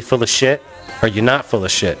 Are you really full of shit? Or are you not full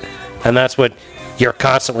of shit? And that's what you're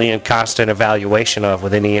constantly in constant evaluation of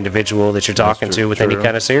with any individual that you're talking to with any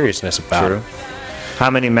kind of seriousness about True. it. How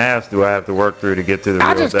many masks do I have to work through to get to the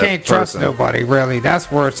I real just death can't trust person? nobody, really.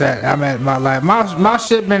 That's where it's at. I'm at in my life. My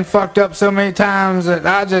shit been fucked up so many times that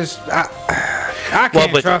I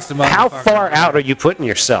can't trust them. How far out are you putting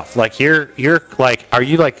yourself? Like you're like, are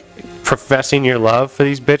you like professing your love for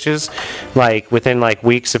these bitches, like within like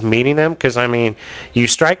weeks of meeting them? Because I mean, you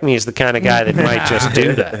strike me as the kind of guy that might just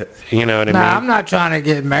do that. You know what I mean? Nah, I'm not trying to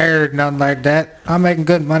get married, nothing like that. I'm making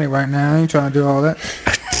good money right now. I ain't trying to do all that.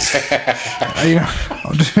 You know,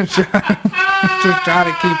 I'm just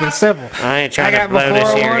trying to keep it simple. I ain't trying to got blow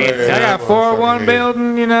this here. I got 401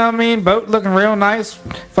 building, you know what I mean? Boat looking real nice.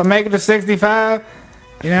 If I make it to 65,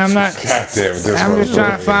 you know, I'm not. God damn it, I'm just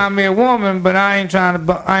trying to find me a woman, but I ain't trying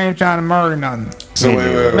to marry nothing. So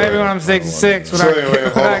wait. Maybe when I'm 66, when So I wait,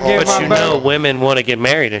 get hold on. my But you know, women want to get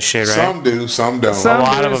married and shit, right? Some do, some don't. Some a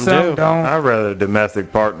lot do, of them some do. don't. I'd rather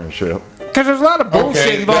domestic partnership. Because there's a lot of bullshit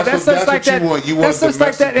Okay, involved. that's That's what like that. you want. You want That's just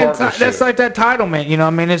like that. domestic partnership. That's like that entitlement. You know,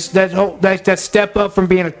 what I mean, it's that step up from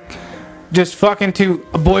being just fucking to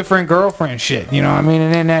a boyfriend girlfriend shit. You know, what I mean,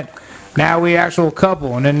 and then that now we actual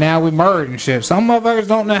couple, and then now we married and shit. Some motherfuckers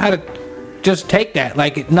don't know how to just take that.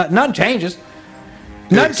 Like nothing changes.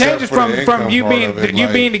 Nothing except changes for the from income you part being of it, you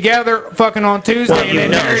like- being together fucking on Tuesday Well, and you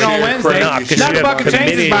then know, married on share Wednesday. credit, you Nothing share fucking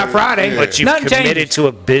changes committed- by Friday. But you've Nothing committed changes. to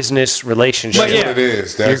a business relationship. But yeah. What it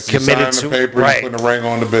is. That's You're you committed sign to- the paper, right. you putting a ring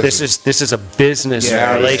on the business. This is a business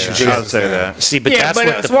relationship. I'd say that. See, but Yeah, that's but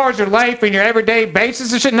what as the far as your life and your everyday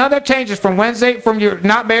basis and shit, none of that changes from Wednesday, from you're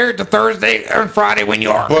not married to Thursday or Friday when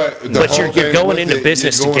you are. But you're going into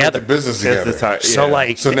business together. Business That's together. the type. so yeah.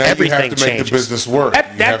 like So now you everything have to make changes. the business work. That-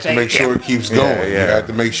 You have that's to make it, sure yeah. it keeps going. yeah. You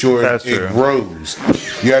have to make sure That's it true. grows.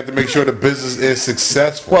 You have to make sure the business is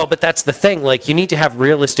successful. Well, but that's the thing. Like, you need to have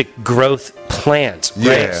realistic growth plans,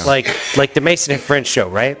 right? Yeah. Like the Mason and Friends show,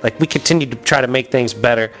 right? Like, we continue to try to make things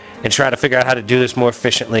better and try to figure out how to do this more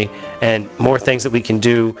efficiently and more things that we can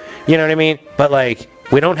do. You know what I mean? But like,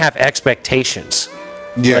 we don't have expectations.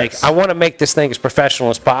 yes. Like, I want to make this thing as professional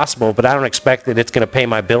as possible, but I don't expect that it's going to pay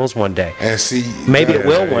my bills one day. and see, Maybe it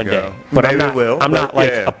will there you one go. day, but Maybe I'm it not. will, I'm but not like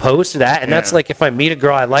yeah. opposed to that. And that's Yeah. like if I meet a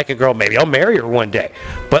girl, I like a girl, maybe I'll marry her one day.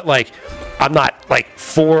 But like, I'm not like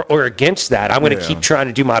for or against that. I'm going to Yeah. keep trying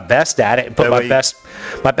to do my best at it and put That my way-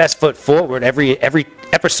 best foot forward. Every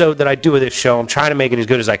episode that I do of this show, I'm trying to make it as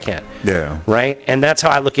good as I can. Yeah. Right? And that's how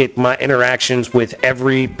I look at my interactions with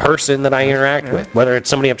every person that I interact with, whether it's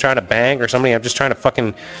somebody I'm trying to bang or somebody I'm just trying to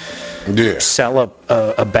fucking yeah. sell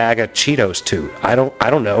a bag of Cheetos to. I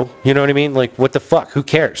don't know. You know what I mean? Like, what the fuck? Who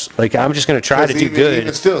cares? Like, I'm just gonna try to do good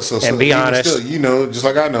Even still, and be even honest. Still, you know, just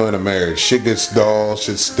like I know in a marriage, shit gets dull,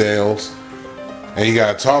 shit stales, and you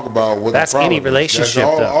gotta talk about what That's the problem any is. relationship,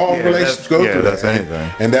 That's though. all Yeah, relationships that's- go yeah, through that's that.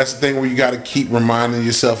 anything. And that's the thing where you gotta keep reminding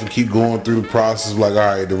yourself and keep going through the process. Like, all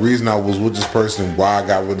right, the reason I was with this person, why I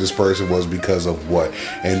got with this person was because of what,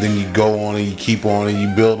 and then you go on and you keep on and you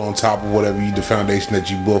build on top of whatever the foundation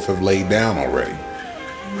that you both have laid down already,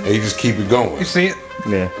 and you just keep it going. You see it?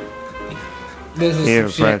 Yeah. This is Even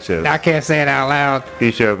some shit. friendships. I can't say it out loud,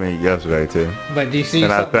 He showed me yesterday too. but do you see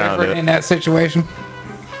And I something found different it. in that situation?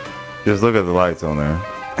 Just look at the lights on there.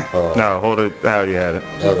 No, hold it how you had it.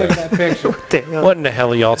 Just look at that picture. What in the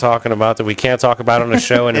hell are y'all talking about that we can't talk about on the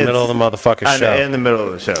show in the middle of the motherfucking I know, show? in the middle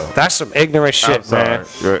of the show. That's some ignorant shit, I'm sorry.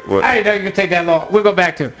 man. What? I didn't know you could take that long. We'll go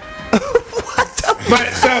back to it. But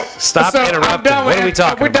so Stop so interrupting. I'm done with What are we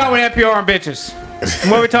talking We're done about? with NPR and bitches.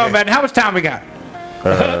 What are we talking about? And how much time we got?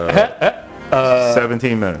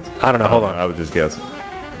 17 minutes. I don't know. Hold I on. was just guessing.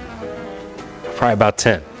 Probably about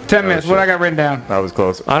 10. 10 minutes. What I got written down? I was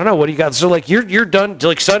close. I don't know. What do you got? So like you're done.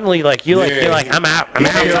 Like suddenly, like you're Yeah. like I'm out. I'm We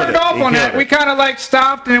out. killed turned it. off He on that. killed We it. kind of like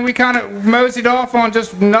stopped and then we kind of moseyed off on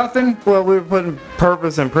just nothing. Well, we were putting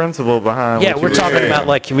purpose and principle behind. Yeah, what we're you talking did. about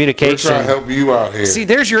like We're communication. trying to help you out here. See,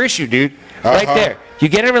 there's your issue, dude. Right Uh-huh. there. You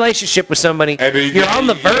get in a relationship with somebody, And then you're on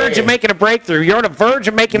the verge of making a breakthrough. You're on the verge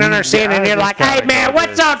of making an understanding, and you're like, hey, man,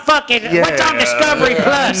 what's on fucking, what's on Discovery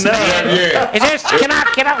Plus, man? Yeah. Is this, can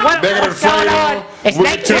I, what's going on? It's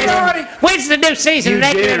Naked. When's the new season of You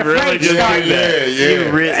Naked did and really Afraid just starting? do that. Yeah.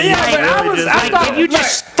 You really, Yeah, but I really was- just I did thought- that. Can you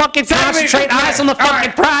just fucking Tell me- concentrate eyes on the All fucking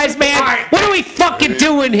right. prize, man? All right. What are we fucking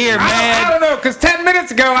doing here, I man? don't know, because 10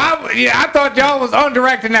 minutes ago, I thought y'all was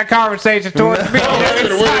undirecting that conversation towards me. How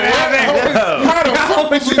the fuck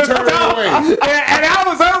was you turning away? And I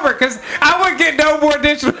was over over because I wouldn't get no more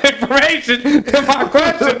additional information to my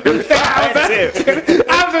question.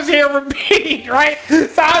 I was just here repeating, right?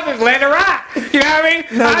 So I was just letting it rock. You know what I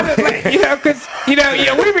mean? I just let, because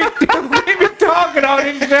we've been talking on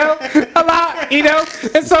this show a lot,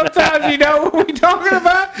 and sometimes what we talking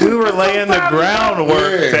about. We were laying the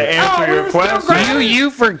groundwork to answer your question. You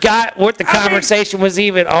forgot what the conversation was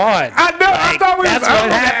even on. I know. I thought we that's was what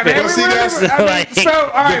over happened. that, man. Well, see, So,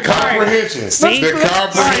 all right, the comprehension. See? The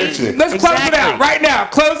comprehension. Let's close it out right now.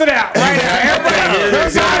 Close it out right now. Everybody,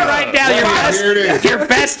 Close it out right now. Here it is. Your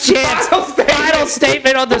best chance. Final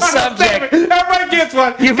statement on the subject. Everybody gets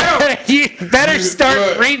one. You better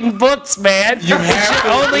start reading books, man. You have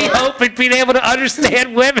Your to. only hope in being able to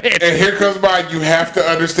understand women. And here comes mine. You have to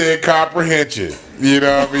understand comprehension. You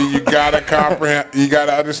know what I mean? You gotta comprehend. You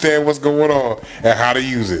gotta understand what's going on and how to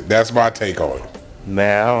use it. That's my take on it.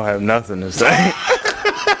 Man, I don't have nothing to say.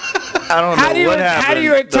 I don't know what happened. How do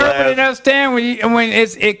you interpret and understand when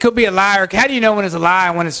it could be a lie, or how do you know when it's a lie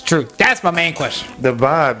and when it's true? That's my main question. The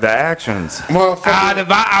vibe, the actions.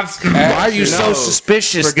 Motherfucker. Why are you so No,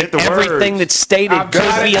 suspicious forget that the everything words. that's stated I've could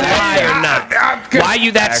got be it. a lie or not? Why are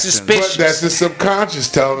you that Actions. suspicious? But that's the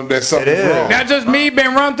subconscious telling them that something's It is. wrong. That's just me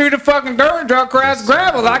been run through the fucking dirt and drug crash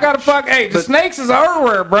gravel. I gotta the snakes is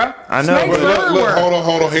everywhere, bruh. I know, Snakes but are everywhere.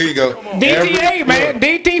 Hold on. Here you go. DTA, man.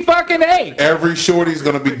 DT fucking A. Every shorty's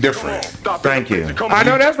gonna be different. Thank you. I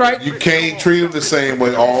know that's right. You can't treat them the same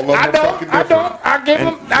way. All of them I are fucking don't. different. I give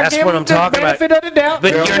them. I That's give what them I'm the talking about. benefit of the doubt.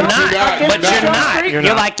 But Yeah, you're but not. you're not. But You're you're not. not. You're You're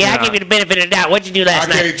not. like, yeah, I give you the benefit of the doubt. What'd you do last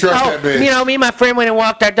I night? can't trust that bitch. Me and my friend went and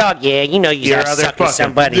walked our dog. Yeah, you Your was other sucking fucking-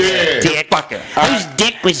 somebody's Yeah. dick. Whose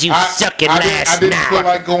dick was you sucking I last didn't feel night?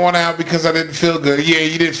 like going out because I didn't feel good. Yeah,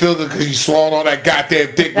 you didn't feel good because you swallowed all that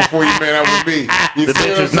goddamn dick before you met out with me. You The feel bitch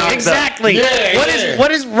what I'm is knocked saying? up. Exactly. Yeah.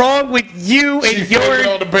 What is wrong with you She and flipped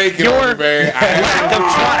all the bacon on me, man. lack of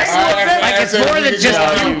trust? Like it's more than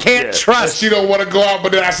just you can't trust. She don't want to go out,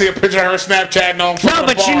 but then I see a picture of her Snapchatting on. No,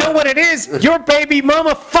 but you know what it is? Your baby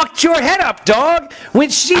mama fucked your head up, dog. When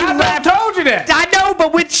she I left, told you that. I know,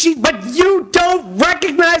 but but you don't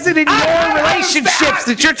recognize it in your relationships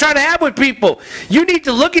that you're trying to have with people. You need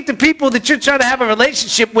to look at the people that you're trying to have a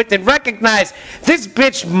relationship with and recognize this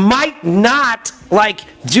bitch might not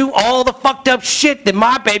do all the fucked up shit that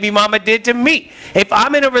my baby mama did to me. If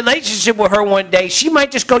I'm in a relationship with her one day, she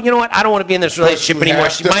might just go, you know what, I don't want to be in this relationship anymore.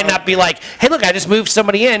 She might not be like, hey, look, I just moved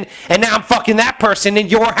somebody in and now I'm fucking that person in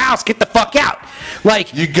your house. Get the fuck out.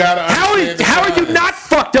 You gotta understand how are you the not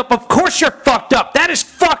fucked up? Of course you're fucked up. That is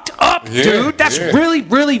fucked up, Yeah, dude. That's yeah. really,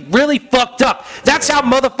 really, really fucked up. That's how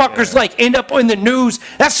motherfuckers end up in the news.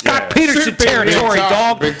 That's Scott Peterson Big territory, talk,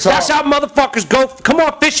 dog. big talk. That's how motherfuckers go. Come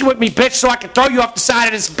on fishing with me, bitch, so I can throw you off the side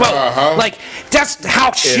of this boat. That's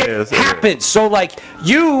how shit happens. So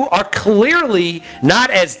you are clearly not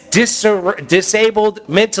as disabled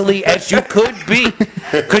mentally as you could be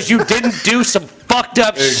because you didn't do some fucked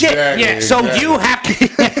up shit. Yeah. So you have to.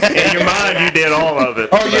 In your mind, you did all of it.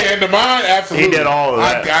 Oh yeah, in the mind, absolutely. He did all of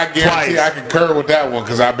that. I guarantee Twice. I concur with that one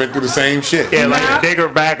because I've been through the same shit. Yeah, dig her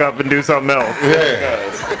back up and do something else.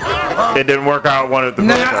 Yeah. It didn't work out. I wanted to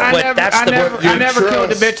No, first time. I never killed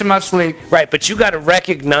the bitch in my sleep. Right, but you got to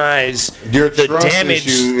recognize Your the trust damage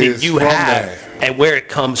issue that is you from have that. and where it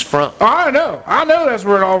comes from. Oh, I know that's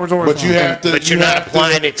where it all resorts. But you have to. But you're not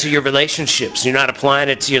applying it to your relationships. You're not applying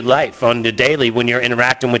it to your life on the daily when you're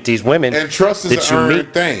interacting with these women. And trust is that an you earned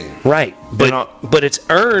meet. thing. Right, but it's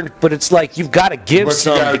earned. But it's like you've got to give But you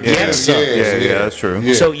some gotta to get give, some. Yeah, that's true.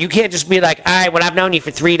 Yeah. So you can't just be like, all right, well, I've known you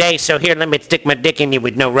for 3 days, so here, let me stick my dick in you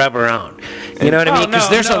with no rubber on. You know what I mean? Because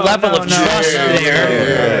there's a level of trust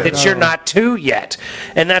there that you're not to yet.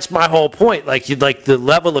 And that's my whole point. The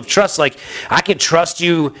level of trust, I can trust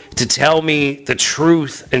you to tell me the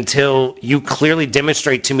truth until you clearly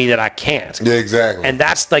demonstrate to me that I can't. Yeah, exactly. And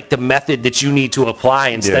that's the method that you need to apply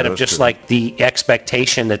instead of that's just true. the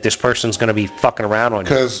expectation that this person's going to be fucking around on you.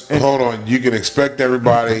 Because hold on, you can expect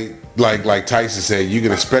everybody, like Tyson said, you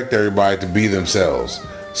can expect everybody to be themselves.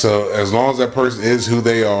 So as long as that person is who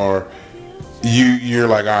they are, you're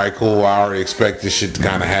like, all right, cool. I already expect this shit to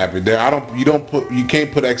kind of happen. You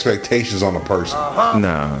can't put expectations on a person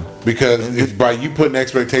No. because if by you putting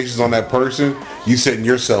expectations on that person, you setting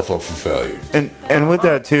yourself up for failure. And with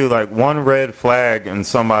that too, one red flag in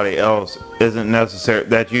somebody else isn't necessary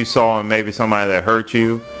that you saw in maybe somebody that hurt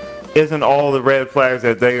you, isn't all the red flags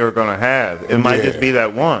that they are gonna have. It might just be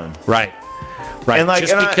that one. Right. Right. And like,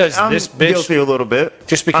 just and because I'm this bitch, guilty a little bit.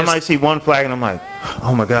 Just because- I might see one flag and I'm like,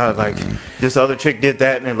 oh my god, like this other chick did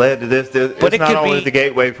that and it led to this. But it's it not could always be- the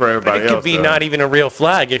gateway for everybody But it could else. be though. not even a real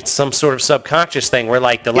flag. It's some sort of subconscious thing where,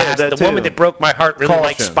 like, the that woman too. that broke my heart really Caution.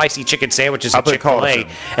 likes spicy chicken sandwiches I at put Chick-fil-A, caution.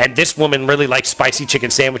 and this woman really likes spicy chicken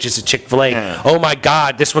sandwiches at Chick-fil-A. Yeah. Oh my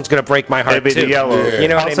God, this one's gonna break my heart It'd be too. the yellow. Yeah. You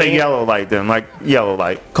know I'll what I say mean? yellow light then, like yellow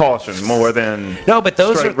light. Caution more than. No, but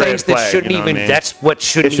those straight are red things that flag, shouldn't you know what even. I mean? That's what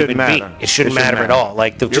shouldn't, It shouldn't even matter. be. It shouldn't It shouldn't matter at matter. all.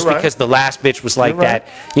 Like just right. because the last bitch was like You're right.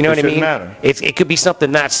 that, you know It what I mean? shouldn't matter. It could be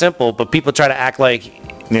something that simple, but people try to act like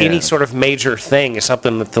any sort of major thing is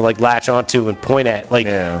something to like latch onto and point at. Like,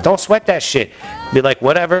 don't sweat that shit. Be like,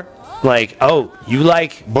 whatever. Like, oh, you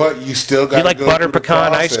like. But you still got. You like go butter through the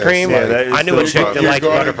pecan ice process. cream? Yeah, that is I knew a still- chick that you're liked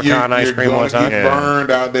gonna- butter pecan ice cream You're one gonna time. get burned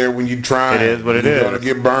out there when you try. It is what it You're is. gonna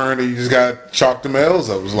get burned, and you just gotta chalk them L's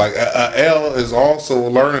up. It's like a L is also a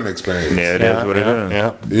learning experience. Yeah, it is what it is.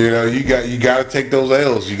 Yeah. You know, you got to take those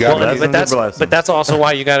L's. You got Well, to. but that's also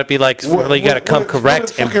why you got to be like, you got to come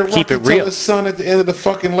correct and keep it Rocky real. Tell his son at the end of the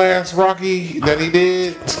fucking last Rocky that he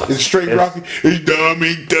did. It's straight Rocky. It's how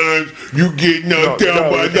many times you get knocked down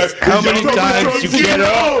by that? How many times you get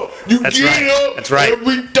up? You That's get right. up That's right.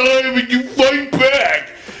 every time and you fight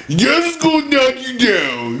back. Yes, it's gonna knock you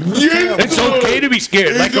down. Yes, It's okay to be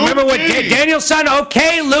scared. Like, It's remember what okay. Daniel said?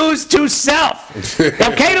 Okay, lose to self.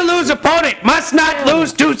 Okay to lose opponent. Must not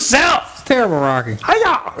lose to self. It's terrible, Rocky.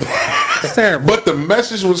 It's terrible. But the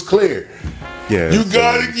message was clear. Yeah. You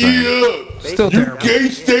gotta get up. Still You terrible.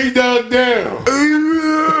 can't stay down.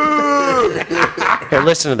 Here,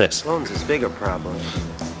 listen to this. Clones his bigger problem.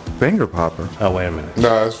 Finger popper. Oh, wait a minute.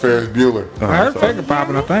 No, it's Ferris Bueller. I heard finger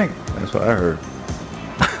popping, I think. That's what I heard.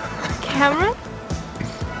 Cameron?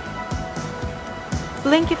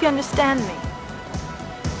 Blink if you understand me.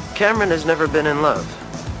 Cameron has never been in love.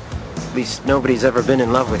 At least nobody's ever been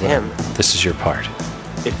in love with him. This is your part.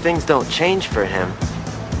 If things don't change for him,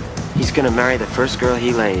 he's gonna marry the first girl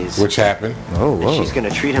he lays. Which happened? Oh, And whoa. she's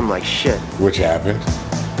gonna treat him like shit. Which happened?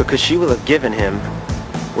 Because she will have given him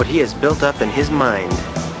what he has built up in his mind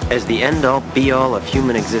as the end-all be-all of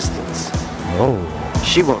human existence. Oh,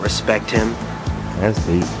 She won't respect him, that's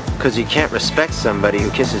deep. because you can't respect somebody who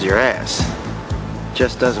kisses your ass.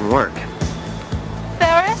 Just doesn't work.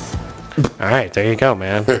 Ferris? All right, there you go,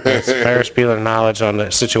 man. That's Ferris Bueller knowledge on the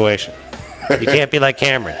situation. You can't be like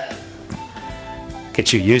Cameron.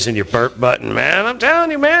 Get you using your burp button, man. I'm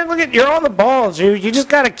telling you, man. Look at, you're on the balls. You just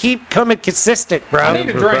got to keep coming consistent, bro. I need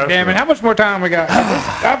a drink, damn it. How much more time we got?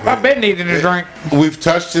 I've been needing a drink. We've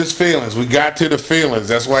touched his feelings. We got to the feelings.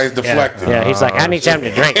 That's why he's deflecting. Yeah, he's like, I need something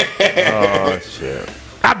to drink. Oh shit.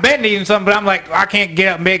 I've been needing something, but I'm like, I can't get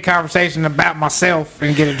up mid-conversation about myself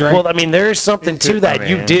and get a drink. Well, I mean, there is something to that.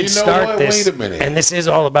 You man. did You know start what? this, Wait a minute. and this is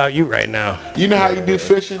all about you right now. You know how you do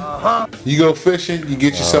fishing? You go fishing, you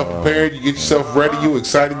get yourself prepared, you get yourself ready, you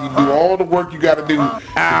excited, you do all the work you got to do to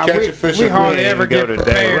catch a fish. we and hardly reel. ever go get to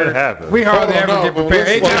day. What prepared. happened? We hardly Hold on, ever get no, but prepared.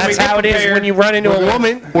 listen- Well, Anytime we that's get how it is prepared- when you run into a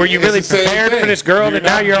woman where you It's really the same prepared for thing. this girl that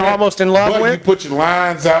now not you're pre- almost in love but with. you put your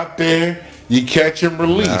lines out there, you catch and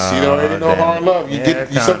release. You know, ain't no damn. hard love. You Yeah, get.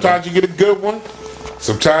 kinda. Sometimes you get a good one.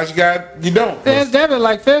 Sometimes you don't. Yeah, it's definitely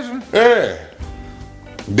like fishing. Yeah.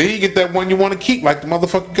 Then you get that one you want to keep, like the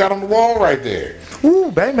motherfucker got on the wall right there.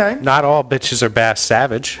 Ooh, bang bang. Not all bitches are Bass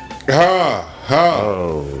Savage. Huh.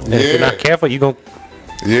 Oh. And if you're Yeah. not careful, you gon'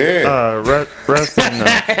 Yeah. Rest in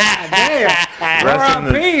the. Damn. Rest in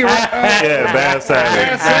the. R.I.P. Yeah, Bass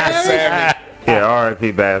Savage. Bass Savage. Yeah,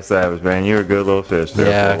 R.I.P. Bass Savage, man. You were a good little fish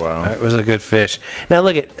there for a while. it was a good fish. Now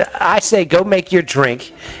look at, I say go make your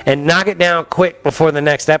drink and knock it down quick before the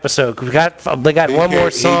next episode. 'Cause they got one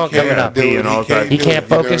more song coming up. do it. He can't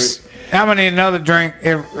focus. I'm gonna need another drink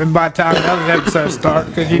by the time another episode starts,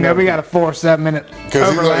 because you know we got a 4 or 7 minute Because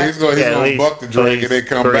overlap. he's gonna Yeah, at least- buck the at drink least and then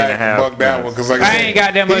come 3.5 back and buck that one. Because like I said, ain't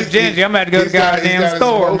got that much he's- ginger. I'm about to go to the he's got- goddamn he's got his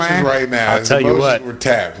store, emotions man. right now. I'll His tell you emotions what. Were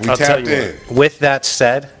tapped. We I'll tell tapped you in. what. With that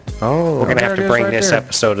said, Oh. we're gonna have There to it is bring right this there.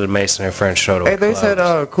 episode of the Mason and Friends show to Hey, a they close. said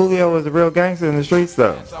Coolio was a real gangster in the streets,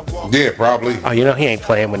 though. Yeah, probably. Oh, you know he ain't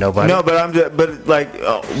playing with nobody. No, but I'm just, but like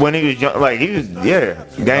when he was young, like he was,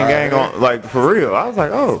 gang on, like for real. I was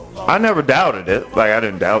like, oh, I never doubted it. Like I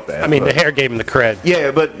didn't doubt that. I mean, the but- hair gave him the cred.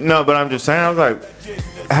 Yeah, but I'm just saying, I was like,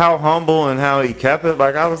 how humble and how he kept it.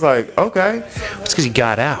 Like I was like, okay, It's because he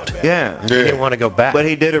got out. yeah. He didn't want to go back. But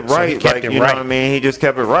he did it So right. he kept Like it you know right. what I mean? He just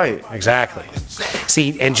kept it right. Exactly.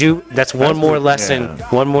 See, and that's one more lesson. yeah.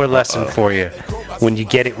 One more lesson for you. when you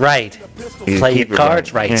get it right, You play your keep it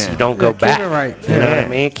cards right. right, so Yeah. you don't go keep back. it right. You know what I Yeah.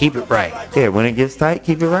 mean? Keep it right. Yeah, when it gets tight,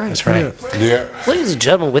 keep it right. That's right. Yeah. Ladies and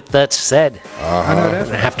gentlemen, with that said, I know I'm that's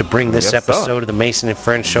going to have to bring this Yes, sir. episode of the Mason and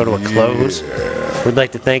Friends show to a close. We'd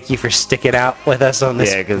like to thank you for sticking out with us on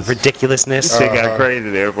this Yeah, 'cause- ridiculousness. Shit got crazy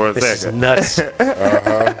there for a This is second. nuts.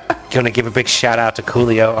 Gonna give a big shout out to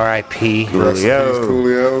Coolio, R.I.P. Rest in peace, Coolio.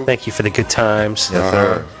 Coolio. Thank you for the good times. Yes,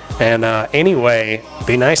 sir. And anyway,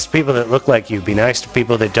 be nice to people that look like you. Be nice to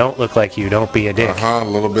people that don't look like you. Don't be a dick.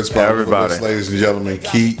 Little bits by little Everybody. bits, ladies and gentlemen.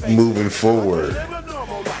 Keep moving forward.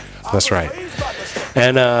 That's right.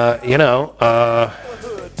 And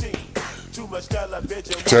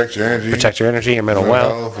Protect your energy. protect your energy, your mental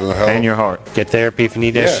wealth. mental health. And your heart. Get therapy if you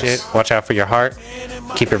need that Yes. shit. Watch out for your heart.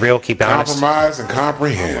 Keep it real. Keep it honest. Compromise and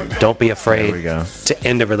comprehend. Don't be There afraid we go. to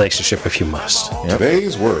end a relationship if you must.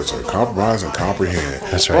 Today's words are compromise and comprehend.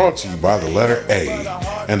 That's right. Brought to you by the letter A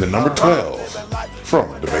and the number 12 from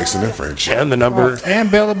the Mason and Friendship. And the number And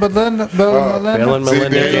Bill and Melinda. Bill and See, Melinda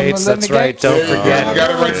Bill and Gates. That's Melinda right. Gates. Don't You forget. got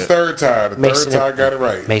it right the third time. The Mason- third time got it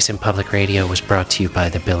right. Mason Public Radio was brought to you by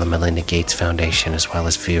the Bill and Melinda Gates Foundation, as well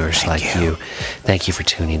as viewers like you. Thank you for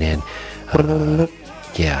tuning in.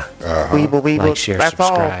 Yeah. Weeble. Like, share, That's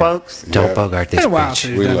subscribe. all, folks. Don't Yeah. bogart this Been a while bitch.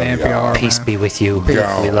 since We you've done love NPR. y'all. Peace man. be with you.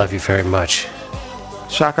 Gone. We love you very much.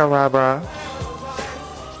 Shaka Rabra.